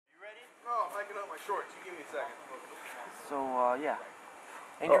So, yeah.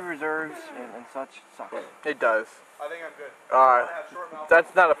 Injury reserves and such suck. It does. I think I'm good.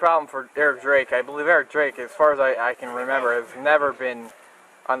 That's not a problem for Eric Drake. I believe Eric Drake, as far as I can remember, has never been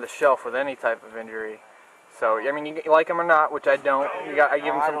on the shelf with any type of injury. So, I mean, you like him or not, which I don't. I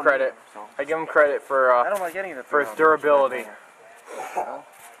give him some credit. I give him credit for I don't like any of the for his durability.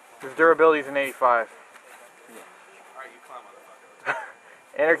 His durability is an 85.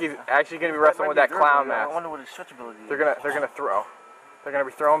 Anarky's actually going to be wrestling with that clown mask. I wonder what his stretchability is. They're gonna throw. They're gonna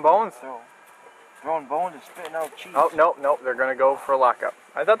be throwing bones. Throwing bones and spitting out cheese. Oh no, they're gonna go for a lockup.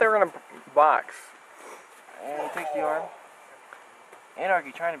 I thought they were gonna box. And he takes the arm.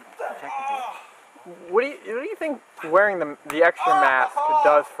 Anarki trying to protect the team. What do you think wearing the extra mask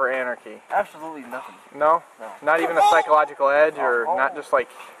does for Anarki? Absolutely nothing. No? No. Not even a psychological edge, or not just like.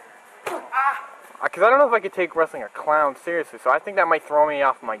 Because I don't know if I could take wrestling a clown seriously, so I think that might throw me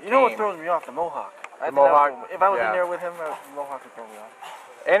off my game. You know what throws me off? The mohawk. The mohawk? If I was in there with him, the mohawk would throw me off.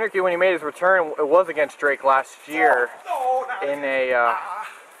 Anarki, when he made his return, it was against Drake last year in a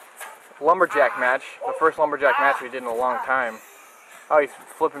lumberjack match. The first lumberjack match we did in a long time. Oh, he's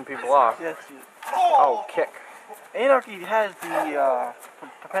flipping people off. Yes. Oh, kick. Anarki has the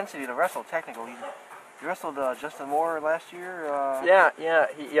propensity to wrestle technical. He wrestled Justin Moore last year. Yeah.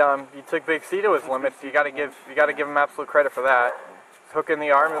 He took Big C to his limits. You got to give him absolute credit for that. Hook in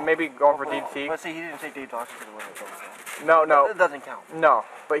the arm and maybe going for DDT. But see, he didn't take Dave Dawson to the limit. No. It doesn't count. No,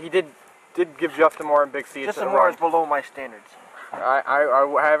 but he did give Justin Moore and Big C. Justin Moore is below my standards.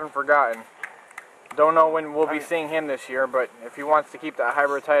 I haven't forgotten. Don't know when we'll be seeing him this year, but if he wants to keep that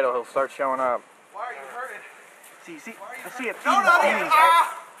hybrid title, he'll start showing up. Why are you hurting?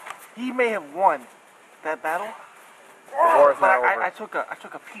 He may have won that battle, Or it's but not over. I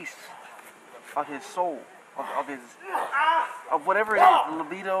took a piece of his soul, of whatever it is, the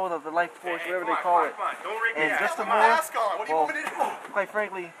libido, the life force, whatever they call it. And Justin Moore, well, quite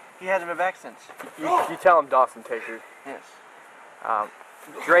frankly, he hasn't been back since. You tell him, Dawson Taker. Yes.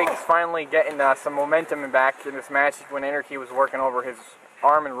 Drake's finally getting some momentum back in this match when Anarki was working over his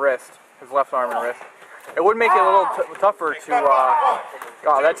arm and wrist, his left arm and wrist. It would make it a little tougher to.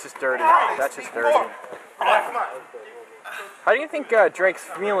 Oh, that's just dirty. That's just dirty. How do you think Drake's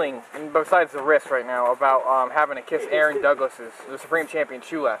feeling, besides the wrist right now, about having to kiss Aaron Douglas's, the Supreme Champion,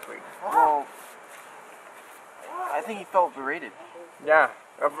 shoe last week? Well, I think he felt berated. Yeah.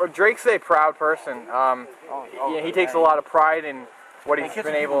 Drake's a proud person. He takes a lot of pride in what he's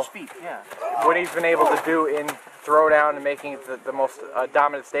been able to do in throwdown and making it the most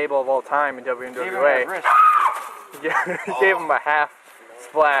dominant stable of all time in WMWA. He gave him a half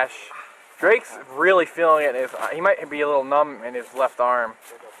splash. Drake's really feeling it. He might be a little numb in his left arm.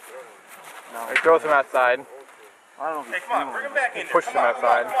 No. He throws him outside. I don't know if Hey, come on, bring him back in. Pushes him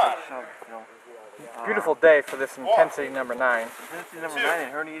outside. Beautiful day for this intensity number 9. Intensity number 9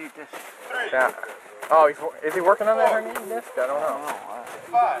 and herniated disc. Yeah. Oh, is he working on that herniated disc? I don't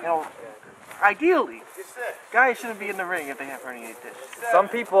know. You know, ideally, guys shouldn't be in the ring if they have herniated discs. Some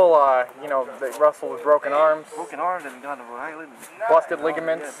people, they wrestle with broken arms. Broken arms and gone to Rhode Island. Busted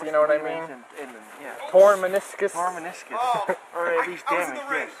ligaments, you know what I mean? Yeah. Torn meniscus. Torn meniscus. Or at least damaged,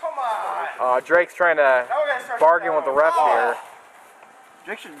 yes. Drake's trying to bargain with the ref here.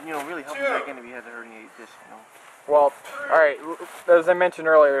 Drake should, really help him back in if he has a herniated disc, Well, alright, as I mentioned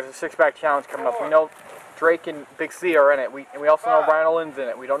earlier, there's a 6-pack challenge coming up. We know Drake and Big C are in it. We also know Brian Olin's in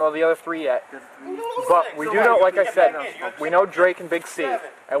it. We don't know the other 3 yet. But we do know, like I said, we know Drake and Big C.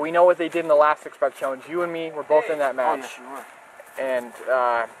 And we know what they did in the last 6-pack challenge. You and me were both in that match. Oh, yes, you were. And,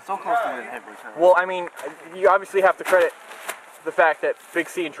 so close to winning heavyweight title. well, I mean, you obviously have to credit the fact that Big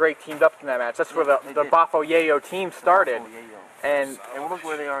C and Drake teamed up in that match. That's where the Bafo Yayo team started. And look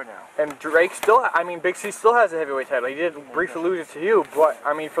where they are now. And Drake still, Big C still has a heavyweight title. He did briefly lose it to you, but,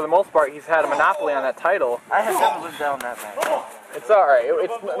 for the most part, he's had a monopoly on that title. I have never lived down that match. It's alright.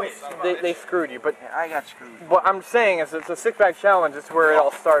 They screwed you, but Yeah, I got screwed. what I'm saying is it's a 6-pack challenge. It's where it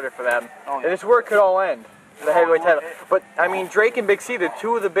all started for them. Oh, yeah. And it's where it could all end, the heavyweight title. But, Drake and Big C, they're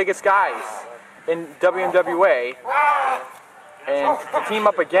 2 of the biggest guys in WMWA. And to team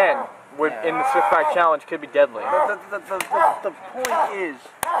up again in the 6-pack challenge could be deadly. The point is,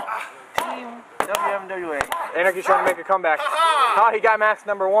 Team WMWA. Anarky's trying to make a comeback. Oh, he got mask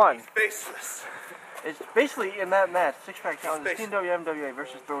number 1. Faceless. It's basically in that match, 6-pack challenge, Team WMWA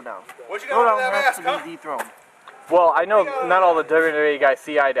versus Throwdown. What you got on Throwdown that has mask, to be dethroned. Well, I know not all the WWE guys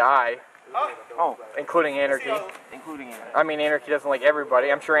see eye to eye, Oh, including Anarky. including it. Anarky doesn't like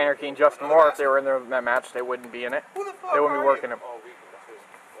everybody. I'm sure Anarky and Justin Moore, if they were in that match, they wouldn't be in it. They wouldn't be working it.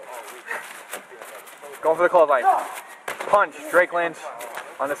 Going for the clothesline. Punch. Drake lands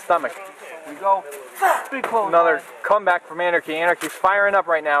on his stomach. We go. Big close. Another comeback from Anarki. Anarki's firing up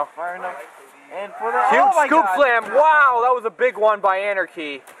right now. Firing up. And for the Huge scoop God. slam. Wow, that was a big one by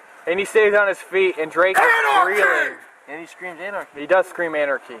Anarki. And he stays on his feet, and Drake is reeling. And he screams Anarchy. He does scream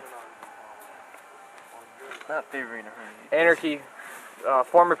Anarki. Not favoring her. Anarki,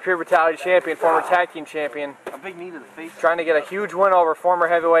 former Pure Brutality champion, former tag team champion. A big knee to the face. Trying to get a huge win over former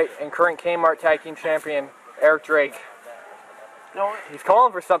heavyweight and current Kmart tag team champion, Eric Drake. You know, He's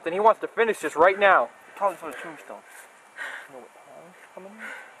calling for something. He wants to finish this right now. calling for the tombstone. You know what coming?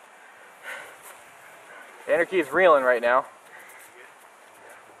 Anarki is reeling right now.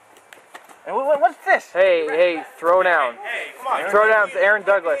 And what's this? Hey, throw down. Hey, come on. Throw down to Aaron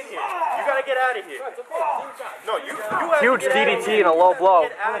Douglas. You gotta get out of here. No, you have Huge to get DDT and a low blow.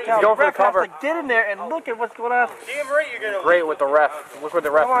 He's going for the Ref has cover. to get in there and look at what's going on. Damn right you're gonna Great with the ref. Look what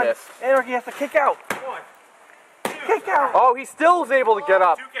the ref Come on. missed. Anarchy has to kick out. Kick out. Oh, he still was able to get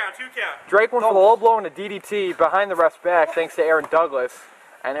up. Two count. Drake went for the low blow and a DDT behind the ref's back thanks to Aaron Douglas.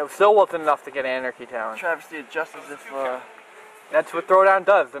 And it still wasn't enough to get Anarki down. Travesty of justice if... That's what Throwdown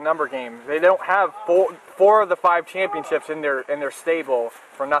does, the number game. They don't have four of the 5 championships in their stable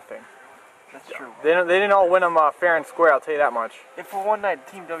for nothing. That's true. They didn't all win them fair and square, I'll tell you that much. If for one night,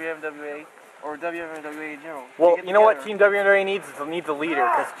 Team WMWA, or WMWA in general... Well, you know what Team WMWA needs a leader,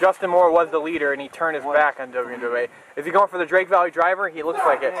 because Justin Moore was the leader and he turned his back on WMWA. Is he going for the Drake Valley driver? He looks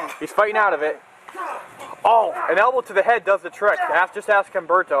like it. He's fighting out of it. Oh, an elbow to the head does the trick. Just ask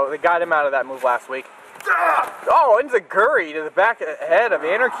Humberto. They got him out of that move last week. Oh, Enziguri to the back of the head of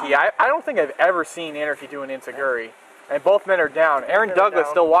Anarki. I don't think I've ever seen Anarki do an Enziguri. And both men are down. Aaron Douglas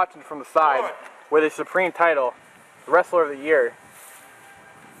still watching from the side with his Supreme title. The Wrestler of the Year.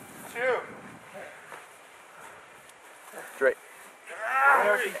 Drake.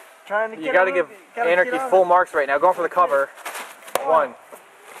 Anarchy trying to get You got to give Anarchy full marks right now. Going for the cover. 1,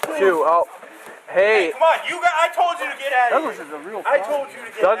 2, oh. Hey. Come on, I told you to get out of here. Douglas is a real I problem. told you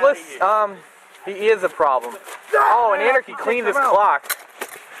to get Douglas, out of here. he is a problem. Oh, and Anarki cleaned his clock.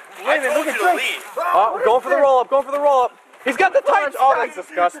 Wait a minute, look at Drake. Oh, going for the roll-up, He's got the tights. Oh, that's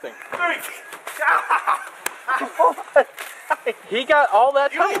disgusting. He got all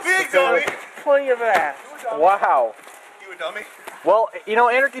that You tights. big dummy. Plenty of ass. Wow. You a dummy. Well, you know,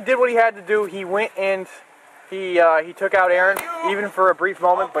 Anarki did what he had to do. He went and he took out Aaron, even for a brief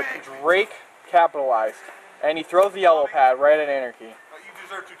moment, but Drake capitalized. And he throws the elbow pad right at Anarki. You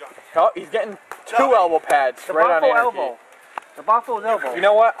deserve to dummy. Oh, he's getting 2 elbow pads The right on Buffalo Anarki. elbow. The Buffalo's elbow. You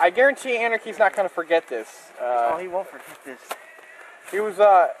know what? I guarantee Anarky's not going to forget this. Oh, he won't forget this. He was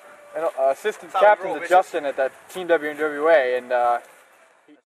an assistant captain to Justin at that Team WMWA, and